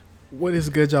What is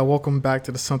good, y'all? Welcome back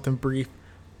to the Something Brief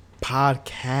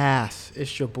podcast.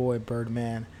 It's your boy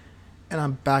Birdman, and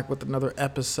I'm back with another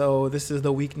episode. This is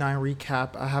the Week 9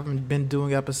 recap. I haven't been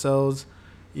doing episodes,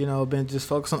 been just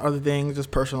focused on other things,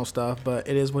 just personal stuff, but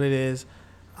it is what it is.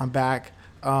 I'm back.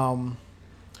 I'm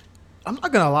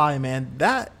not gonna lie, man.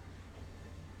 That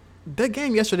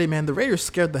game yesterday, man, the Raiders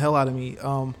scared the hell out of me.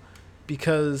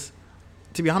 Because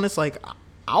to be honest, like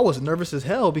I was nervous as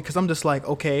hell because I'm just like,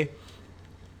 okay,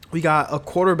 we got a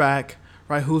quarterback,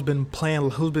 right, who's been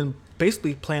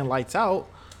basically playing lights out,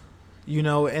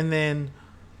 and then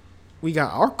we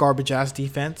got our garbage ass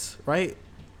defense, right?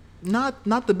 Not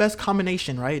the best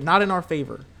combination, right? Not in our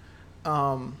favor.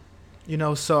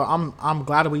 So I'm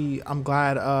glad we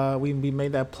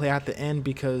made that play at the end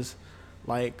because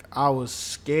like I was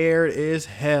scared as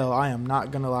hell. I am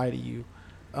not gonna lie to you.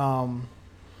 Um,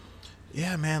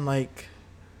 yeah, man, like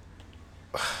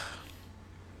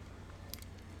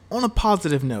on a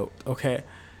positive note, okay.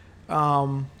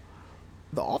 Um,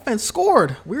 the offense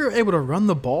scored. We were able to run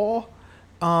the ball.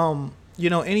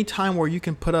 Any time where you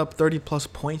can put up 30 plus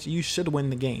points, you should win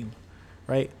the game,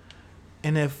 right?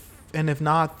 And if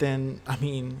not, then I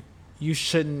mean, you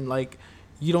shouldn't like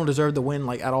you don't deserve the win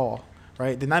like at all,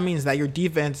 right? Then that means that your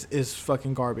defense is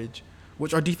fucking garbage,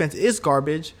 which our defense is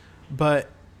garbage, but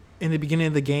in the beginning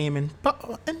of the game and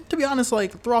to be honest,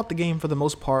 like throughout the game for the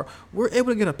most part, we're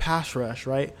able to get a pass rush,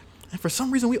 right? And for some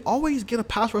reason, we always get a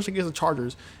pass rush against the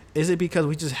Chargers. Is it because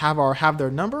we just have their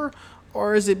number,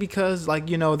 or is it because like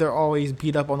they're always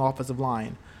beat up on the offensive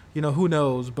line? Who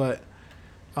knows? But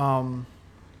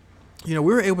we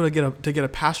were able to get a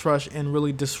pass rush and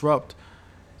really disrupt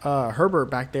Herbert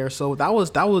back there. So that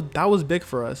was big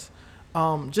for us.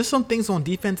 Just some things on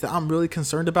defense that I'm really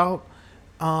concerned about.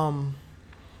 Um,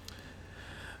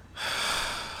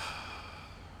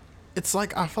 it's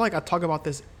like I feel like I talk about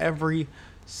this every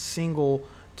single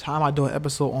time I do an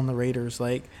episode on the Raiders.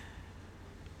 Like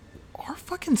our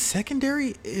fucking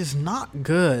secondary is not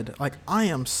good. Like I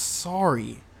am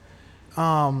sorry.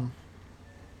 Um,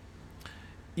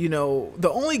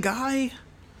 the only guy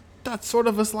that sort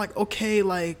of is like okay,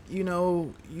 like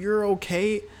you're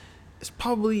okay. It's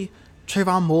probably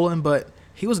Trayvon Mullen, but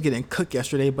he was getting cooked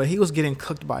yesterday. But he was getting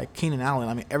cooked by Keenan Allen.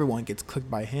 I mean, everyone gets cooked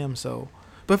by him. So,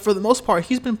 but for the most part,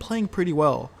 he's been playing pretty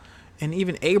well. And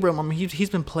even Abram, I mean, he's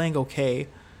been playing okay.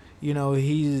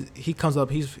 He comes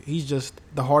up. He's just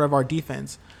the heart of our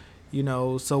defense.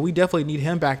 So we definitely need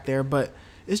him back there. But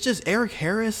it's just Eric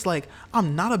Harris. Like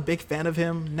I'm not a big fan of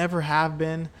him. Never have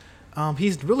been.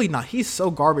 He's really not. He's so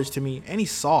garbage to me, and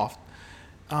he's soft.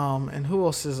 And who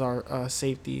else is our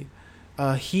safety?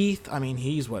 Heath. I mean,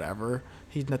 he's whatever.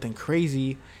 He's nothing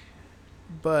crazy.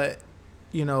 But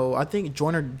I think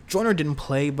Joyner didn't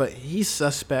play, but he's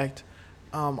suspect.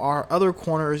 Our other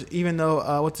corners, even though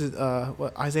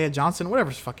Isaiah Johnson, whatever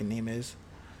his fucking name is,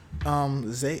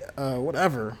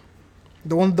 whatever,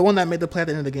 the one that made the play at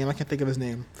the end of the game, I can't think of his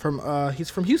name. He's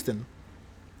from Houston,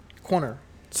 corner,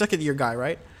 second year guy,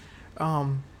 right?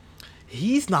 Um,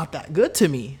 he's not that good to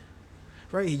me,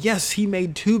 right? Yes, he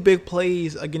made two big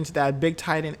plays against that big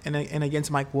tight end and against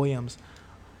Mike Williams.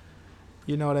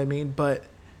 You know what I mean? But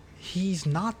he's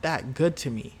not that good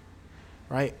to me,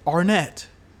 right? Arnett,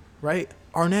 right?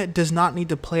 Arnett does not need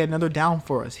to play another down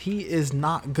for us. He is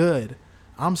not good.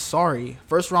 I'm sorry.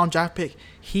 First round draft pick,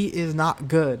 he is not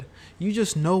good. You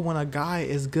just know when a guy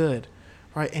is good,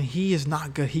 right? And he is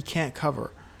not good. He can't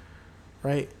cover,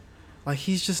 right? Like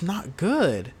he's just not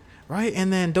good, right?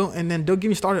 And then don't get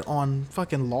me started on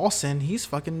fucking Lawson. He's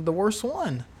fucking the worst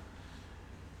one.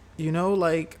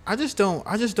 Like I just don't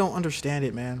understand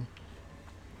it, man.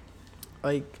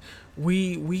 Like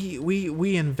we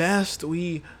invest,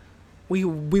 we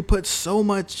put so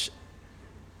much,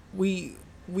 we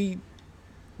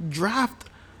draft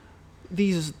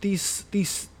these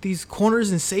corners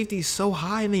and safeties so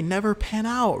high and they never pan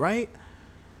out, right?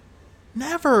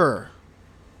 Never.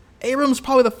 Abrams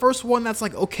probably the first one that's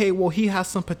like, okay, well he has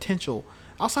some potential.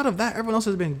 Outside of that, everyone else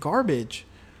has been garbage.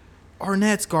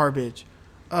 Arnett's garbage.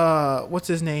 What's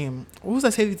his name? What was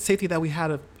that safety that we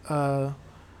had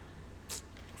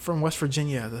from West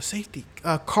Virginia? The safety,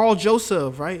 Carl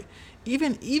Joseph, right?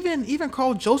 Even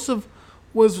Carl Joseph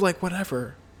was like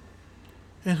whatever.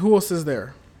 And who else is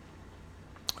there?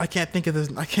 I can't think of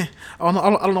this. I can't. I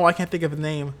don't know why I can't think of his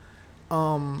name.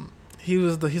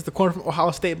 He's the corner from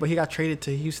Ohio State, but he got traded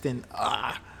to Houston.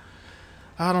 I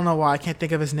don't know why I can't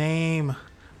think of his name.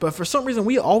 But for some reason,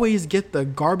 we always get the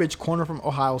garbage corner from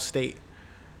Ohio State,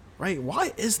 right?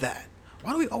 Why is that?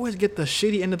 Why do we always get the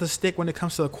shitty end of the stick when it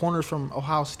comes to the corners from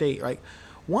Ohio State? Like,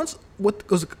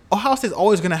 because Ohio State's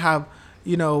always gonna have,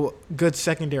 good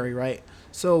secondary, right?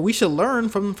 So we should learn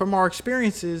from our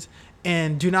experiences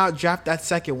and do not draft that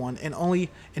second one. And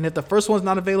if the first one's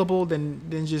not available,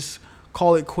 then just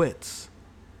call it quits.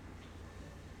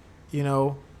 You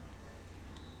know.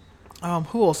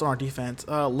 Who else on our defense?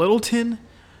 Littleton.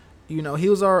 You know, he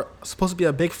was our supposed to be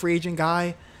a big free agent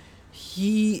guy.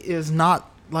 He is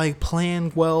not like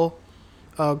playing well.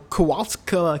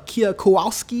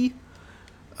 Kowalski.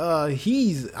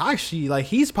 He's actually like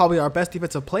he's probably our best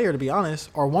defensive player, to be honest,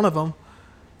 or one of them.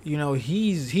 You know,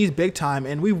 he's big time,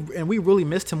 and we really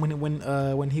missed him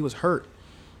when he was hurt.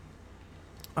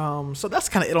 So that's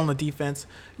kind of it on the defense.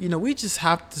 You know, we just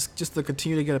have to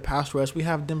continue to get a pass rush. We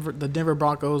have the Denver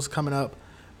Broncos coming up,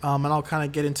 and I'll kind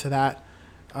of get into that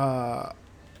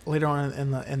later on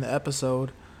in the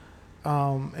episode,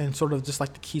 and sort of just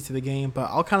like the keys to the game.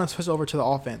 But I'll kind of switch over to the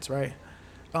offense, right?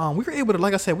 We were able to,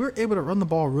 like I said, run the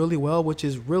ball really well, which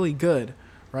is really good,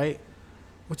 right?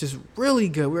 Which is really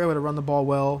good. We were able to run the ball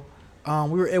well.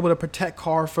 We were able to protect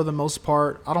Carr for the most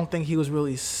part. I don't think he was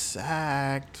really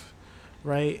sacked,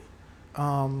 right?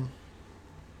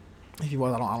 If he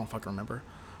was, I don't fucking remember.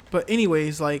 But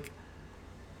anyways, like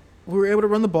we were able to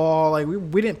run the ball. Like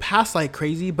we didn't pass like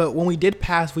crazy, but when we did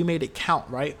pass, we made it count,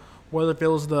 right? Whether if it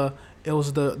was the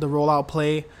rollout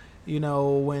play, you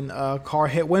know, when Carr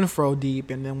hit Winfro deep,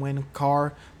 and then when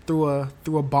Carr threw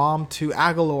a bomb to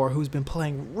Aguilar, who's been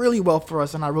playing really well for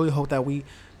us, and I really hope that we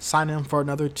sign him for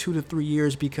another 2 to 3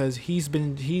 years because he's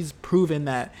proven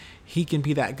that he can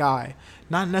be that guy.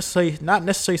 Not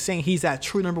necessarily saying he's that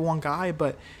true number one guy,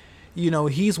 but you know,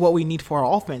 he's what we need for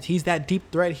our offense. He's that deep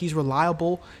threat. He's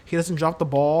reliable. He doesn't drop the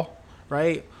ball,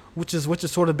 right? Which is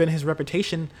sort of been his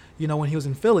reputation, you know, when he was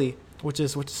in Philly, which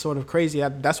is sort of crazy.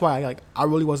 That's why I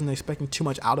really wasn't expecting too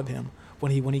much out of him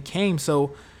when he came.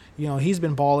 So, you know, he's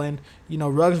been balling. You know,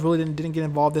 Ruggs really didn't get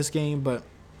involved this game, but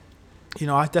you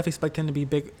know, I definitely expect him to be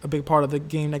a big part of the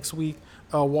game next week.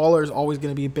 Waller is always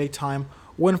going to be big time.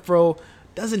 Winfro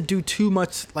doesn't do too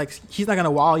much. Like, he's not going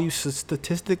to wow you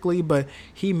statistically, but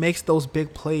he makes those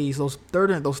big plays, those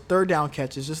third down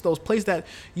catches, just those plays that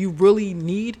you really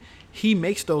need. He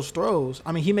makes those throws.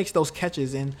 I mean, he makes those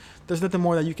catches, and there's nothing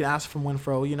more that you can ask from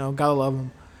Winfro. You know, gotta love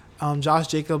him. Josh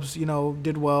Jacobs, you know,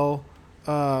 did well.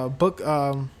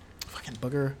 Fucking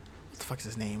Booger. What the fuck is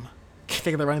his name? Can't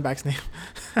think of the running back's name.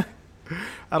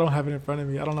 I don't have it in front of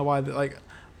me. I don't know why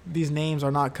these names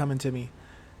are not coming to me.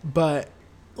 But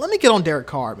let me get on Derek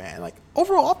Carr, man. Like,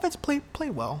 overall offense played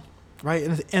well,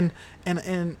 right? And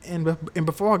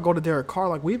before I go to Derek Carr,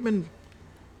 like, we've been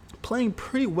playing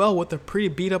pretty well with a pretty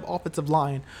beat up offensive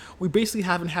line. We basically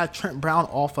haven't had Trent Brown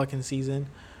all fucking season,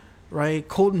 right?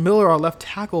 Colton Miller, our left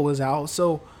tackle, was out,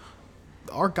 so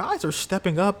our guys are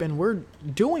stepping up and we're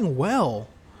doing well,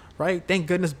 right? Thank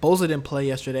goodness Bosa didn't play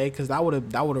yesterday because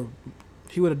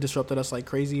he would have disrupted us like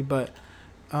crazy. But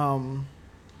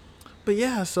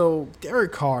yeah, so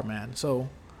Derek Carr, man. So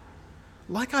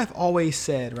like I've always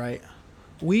said, right?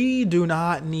 We do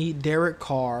not need Derek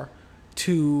Carr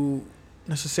to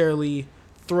necessarily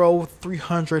throw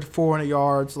 300, 400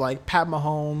 yards like Pat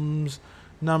Mahomes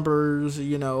numbers,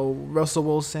 you know, Russell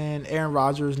Wilson, Aaron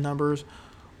Rodgers numbers.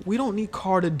 We don't need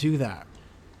Carr to do that.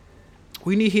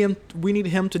 We need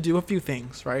him to do a few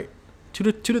things, right? Two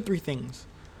to three things.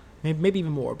 Maybe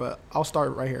even more, but I'll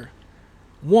start right here.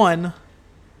 1,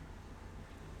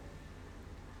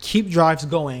 keep drives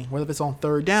going, whether it's on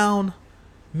third down,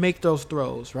 make those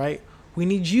throws, right? We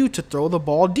need you to throw the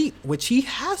ball deep, which he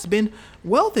has been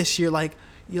well this year. Like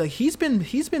he's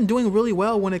been doing really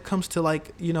well when it comes to,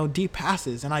 like, you know, deep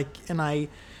passes, and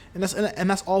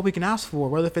that's all we can ask for.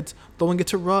 Whether if it's throwing it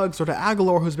to Ruggs or to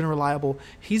Aguilar, who's been reliable,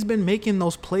 he's been making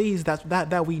those plays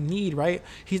that we need, right?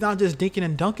 He's not just dinking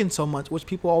and dunking so much, which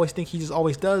people always think he just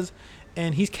always does,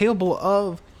 and he's capable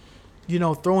of, you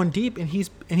know, throwing deep, and he's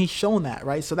shown that,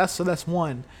 right? So that's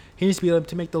one. He needs to be able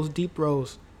to make those deep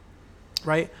throws,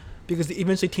 right? Because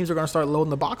eventually teams are going to start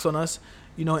loading the box on us,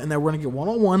 you know, and then we're going to get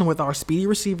one-on-one with our speedy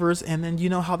receivers, and then you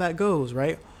know how that goes,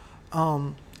 right?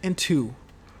 And 2,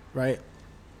 right?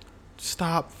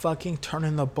 Stop fucking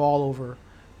turning the ball over.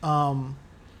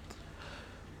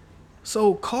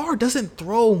 So Carr doesn't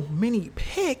throw many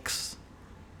picks,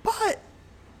 but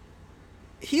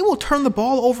he will turn the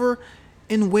ball over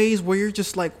in ways where you're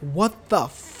just like, what the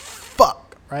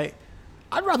fuck, right?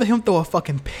 I'd rather him throw a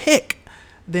fucking pick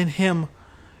than him,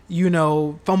 you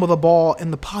know, fumble the ball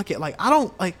in the pocket. Like, I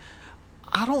don't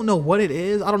know what it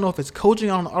is. I don't know if it's coaching.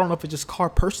 I don't know if it's just Carr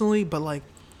personally, but like,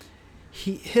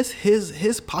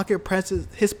 his pocket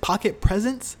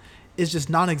presence is just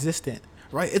non-existent,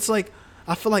 right? It's like,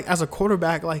 I feel like as a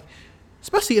quarterback, like,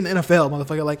 especially in the NFL,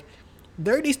 motherfucker, like,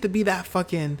 there needs to be that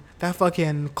fucking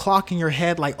clock in your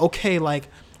head, like, okay, like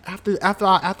after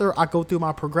I go through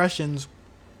my progressions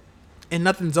and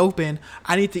nothing's open,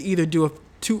 I need to either do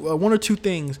one or two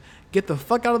things: get the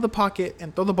fuck out of the pocket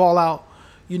and throw the ball out,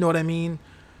 you know what I mean,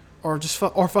 or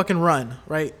or fucking run,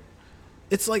 right?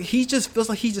 It's like he just feels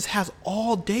like he just has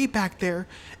all day back there,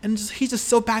 and he's just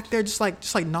so back there, just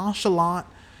like nonchalant,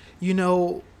 you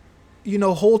know,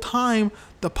 whole time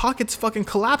the pocket's fucking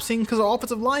collapsing because our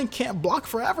offensive line can't block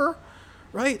forever,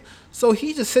 right? So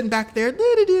he's just sitting back there, and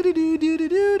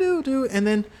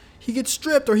then he gets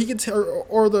stripped, or he gets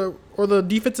or the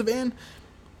defensive end,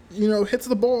 hits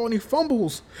the ball and he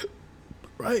fumbles,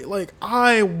 right? Like,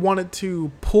 I wanted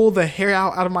to pull the hair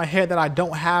out of my head that I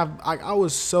don't have. I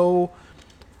was so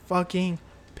fucking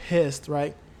pissed,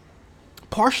 right?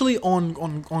 Partially on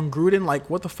Gruden, like,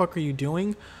 what the fuck are you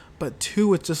doing? But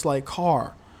two, it's just like,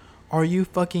 Carr, are you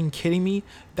fucking kidding me?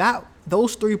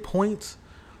 Those 3 points,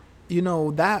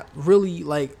 that really,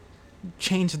 like,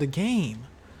 changed the game.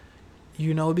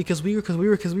 Because we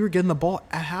were getting the ball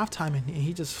at halftime, and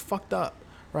he just fucked up,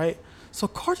 right? So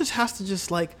Carr just has to just,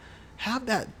 like, have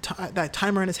that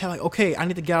timer in his head, like, okay, I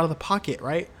need to get out of the pocket,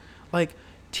 right? Like,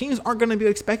 teams aren't going to be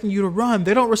expecting you to run.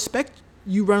 They don't respect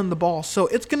you running the ball, so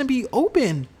it's going to be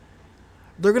open.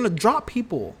 They're going to drop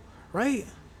people, right?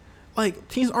 Like,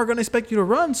 teams aren't going to expect you to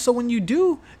run, so when you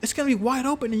do, it's going to be wide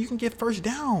open and you can get first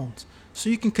downs, so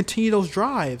you can continue those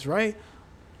drives, right?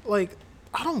 Like,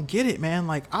 I don't get it, man.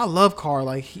 Like, I love Carr.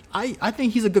 Like, I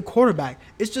think he's a good quarterback.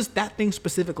 It's just that thing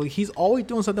specifically. He's always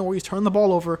doing something where he's turning the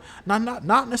ball over, not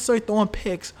necessarily throwing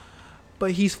picks,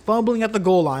 but he's fumbling at the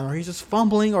goal line, or he's just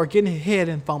fumbling or getting hit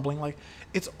and fumbling. Like,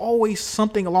 it's always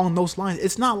something along those lines.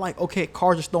 It's not like, okay,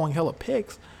 Carr just throwing hella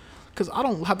picks, because I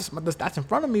don't have the stats in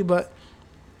front of me, but,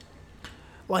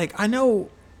 like, I know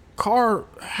Carr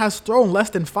has thrown less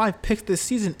than 5 picks this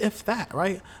season, if that,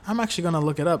 right? I'm actually going to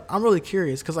look it up. I'm really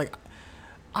curious, because, like,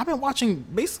 I've been watching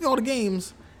basically all the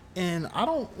games, and I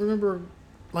don't remember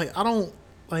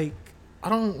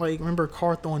remember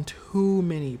Carr throwing too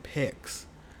many picks.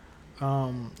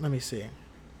 Let me see.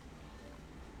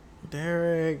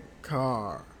 Derek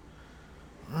Carr.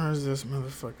 Where's this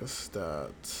motherfucker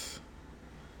stats?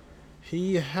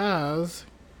 He has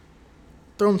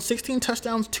thrown 16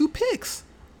 touchdowns, 2 picks.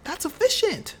 That's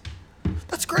efficient.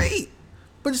 That's great.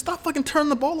 But just stop fucking turning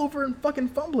the ball over and fucking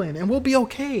fumbling, and we'll be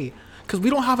okay. Because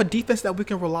we don't have a defense that we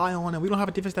can rely on, and we don't have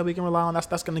a defense that we can rely on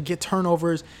that's going to get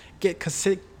turnovers, get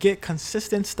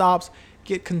consistent stops,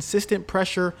 get consistent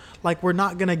pressure. Like, we're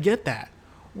not going to get that.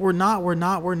 We're not.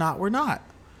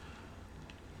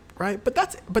 Right? But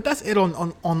that's it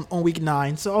on week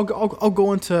 9. So I'll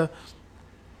go into,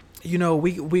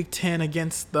 week 10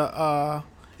 against the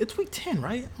it's week 10,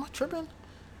 right? Am I tripping?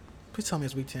 Please tell me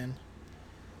it's week 10.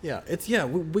 Yeah,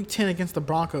 week 10 against the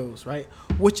Broncos, right?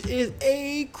 Which is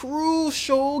a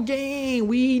crucial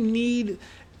game.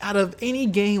 Out of any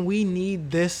game, we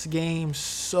need this game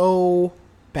so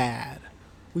bad.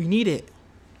 We need it.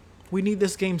 We need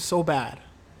this game so bad,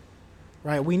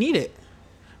 right? We need it,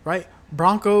 right?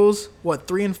 Broncos,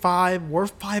 3-5? We're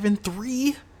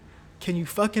 5-3. Can you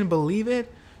fucking believe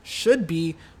it? Should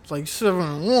be. It's like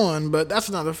 7-1, but that's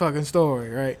another fucking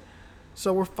story, right?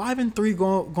 So we're 5-3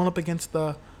 going up against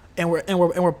the. And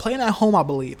we're playing at home, I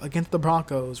believe, against the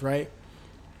Broncos, right?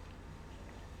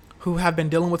 Who have been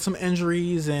dealing with some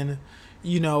injuries, and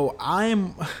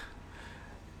I'm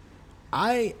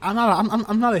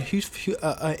not a huge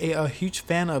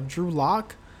fan of Drew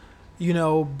Lock,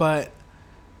 but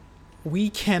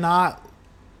we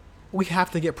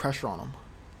have to get pressure on him.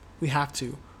 We have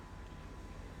to.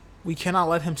 We cannot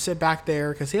let him sit back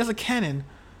there, because he has a cannon,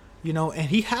 and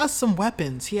he has some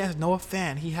weapons. He has Noah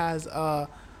Fant. He has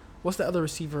what's the other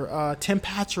receiver? Tim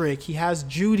Patrick. He has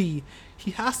Judy.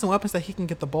 He has some weapons that he can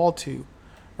get the ball to,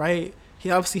 right? He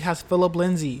obviously has Phillip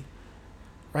Lindsay,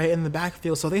 right, in the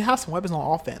backfield. So they have some weapons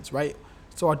on offense, right?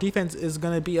 So our defense is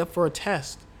going to be up for a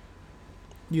test,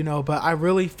 But I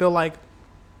really feel like,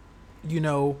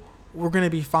 we're going to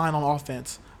be fine on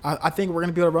offense. I think we're going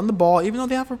to be able to run the ball, even though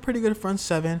they have a pretty good front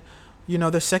seven.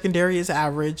 Their secondary is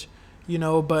average,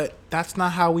 but that's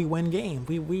not how we win games.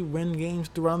 We win games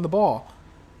through running the ball.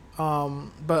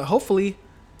 But hopefully,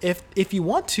 if you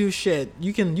want to,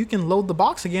 you can load the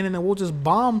box again, and then we'll just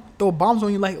throw bombs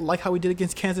on you like how we did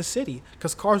against Kansas City,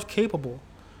 because Carr's capable,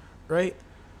 right?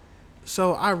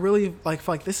 So I really feel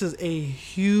like this is a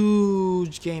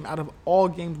huge game. Out of all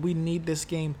games, we need this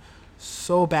game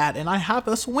so bad, and I have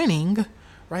us winning,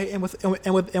 right? And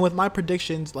with my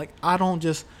predictions, I don't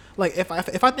just if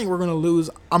I think we're gonna lose,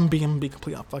 I'm being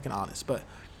completely fucking honest, but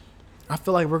I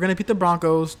feel like we're gonna beat the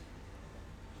Broncos.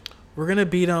 We're going to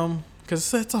beat them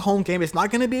because it's a home game. It's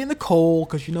not going to be in the cold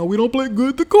because, you know, we don't play good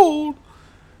in the cold.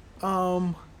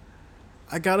 I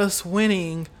got us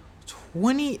winning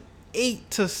 28-17.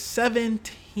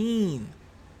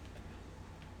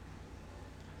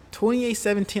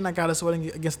 28-17, I got us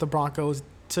winning against the Broncos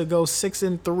to go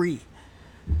 6-3.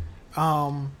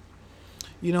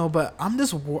 You know, but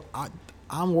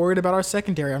I'm worried about our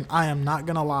secondary. I am not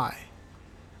gonna lie.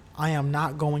 I am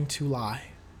not going to lie.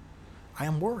 I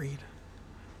am worried,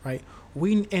 right?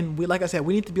 We like I said,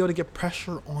 we need to be able to get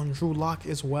pressure on Drew Lock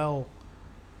as well.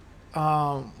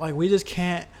 Like we just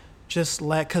can't just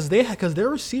let because their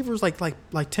receivers like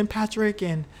Tim Patrick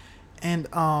and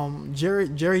Jerry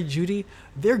Jeudy,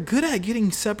 they're good at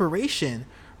getting separation,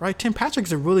 right? Tim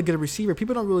Patrick's a really good receiver.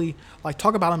 People don't really like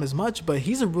talk about him as much, but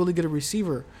he's a really good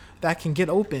receiver that can get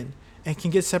open and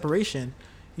can get separation.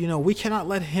 You know, we cannot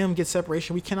let him get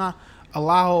separation. We cannot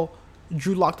allow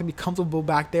Drew Lock to be comfortable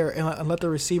back there and let the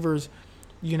receivers,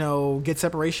 you know, get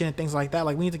separation and things like that.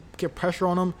 Like we need to get pressure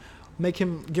on him, make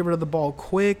him get rid of the ball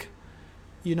quick.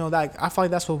 You know, that I feel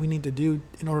like that's what we need to do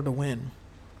in order to win.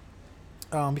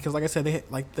 Because like I said,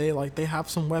 they have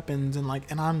some weapons and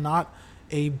I'm not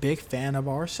a big fan of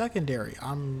our secondary.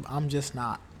 I'm just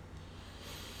not.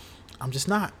 I'm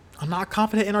not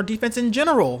confident in our defense in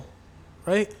general,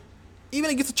 right? Even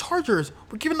against the Chargers,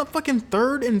 we're giving up fucking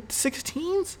 3rd and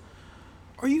 16s.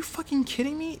 Are you fucking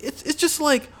kidding me? It's just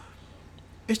like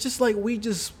we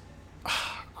just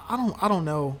I don't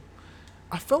know.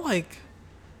 I feel like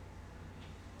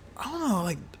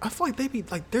I feel like they be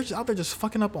like they're just out there just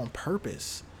fucking up on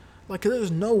purpose. Like, 'cause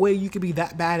there's no way you could be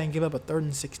that bad and give up a 3rd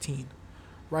and 16,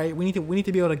 right? We need to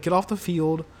be able to get off the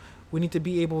field. We need to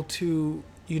be able to,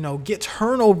 you know, get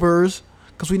turnovers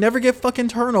because we never get fucking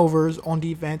turnovers on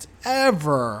defense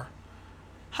ever.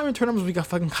 How many turnovers we got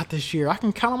this year? I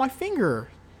can count on my finger.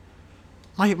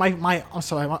 I'm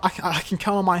sorry. I can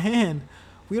count on my hand.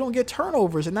 We don't get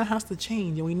turnovers, and that has to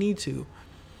change, and we need to.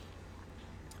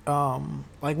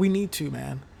 We need to,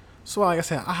 man. So like I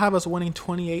said, I have us winning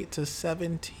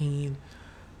 28-17.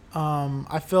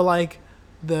 I feel like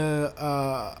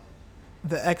the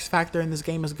X factor in this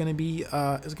game is gonna be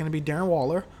Darren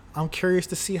Waller. I'm curious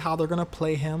to see how they're gonna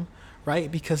play him,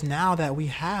 right? Because now that we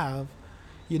have,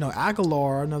 you know,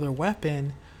 Aguilar, another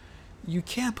weapon, you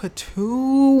can't put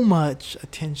too much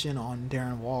attention on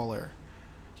Darren Waller.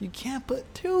 You can't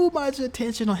put too much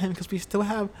attention on him because we still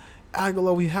have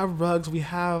Aguilar, we have Ruggs, we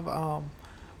have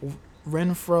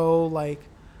Renfro. Like,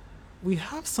 we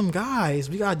have some guys.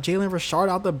 We got Jalen Richard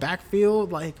out the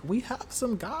backfield. Like, we have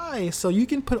some guys. So you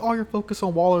can put all your focus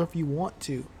on Waller if you want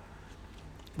to,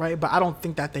 right? But I don't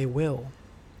think that they will.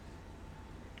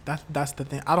 That's the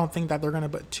thing. I don't think that they're going to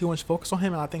put too much focus on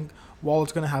him, and I think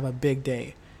Waller's going to have a big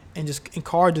day. And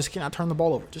Carr just cannot turn the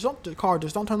ball over. Just don't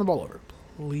turn the ball over,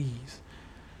 please.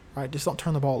 Right? Just don't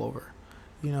turn the ball over.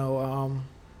 You know,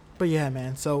 but yeah,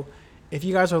 man. So if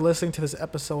you guys are listening to this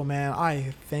episode, man,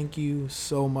 I thank you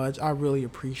so much. I really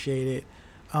appreciate it.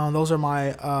 Those are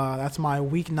that's my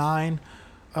week 9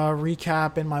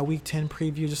 recap and my week 10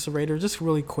 preview. Just a Raider, just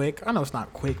really quick. I know it's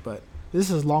not quick, but this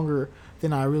is longer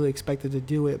than I really expected to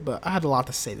do it. But I had a lot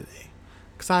to say today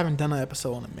because I haven't done an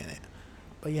episode in a minute.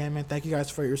 But yeah, man, thank you guys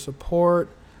for your support.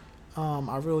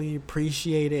 I really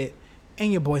appreciate it.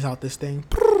 And your boys out this thing.